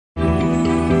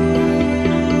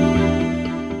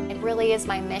really is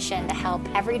my mission to help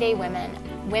everyday women,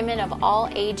 women of all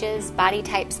ages, body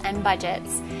types, and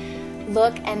budgets,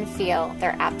 look and feel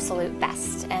their absolute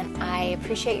best. And I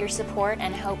appreciate your support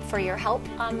and hope for your help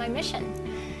on my mission.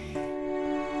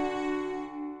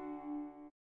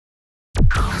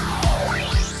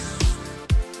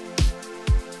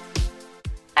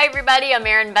 Hi everybody, I'm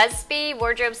Erin Busbee,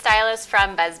 wardrobe stylist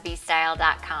from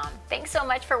busbeestyle.com. Thanks so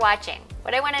much for watching.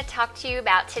 What I want to talk to you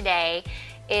about today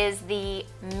is the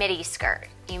midi skirt.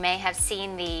 You may have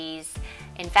seen these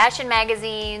in fashion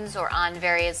magazines or on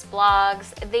various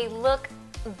blogs. They look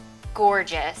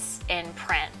gorgeous in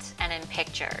print and in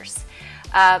pictures,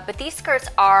 but these skirts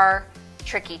are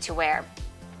tricky to wear,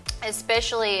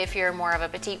 especially if you're more of a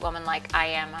petite woman like I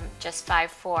am. I'm just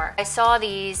 5'4". I saw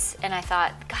these and I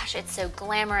thought, gosh, it's so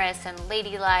glamorous and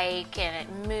ladylike, and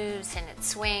it moves and it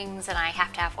swings, and I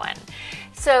have to have one.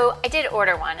 So I did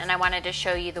order one, and I wanted to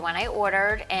show you the one I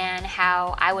ordered and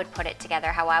how I would put it together,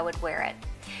 how I would wear it.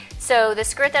 So the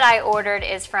skirt that I ordered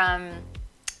is from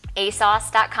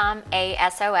ASOS.com,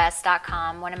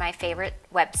 ASOS.com, one of my favorite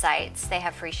websites. They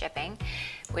have free shipping,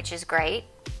 which is great,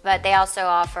 but they also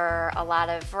offer a lot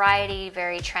of variety,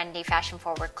 very trendy,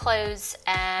 fashion-forward clothes,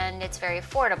 and it's very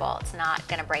affordable. It's not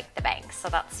going to break the bank, so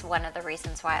that's one of the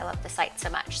reasons why I love the site so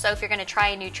much. So if you're going to try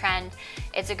a new trend,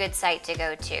 it's a good site to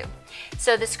go to.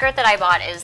 So the skirt that I bought is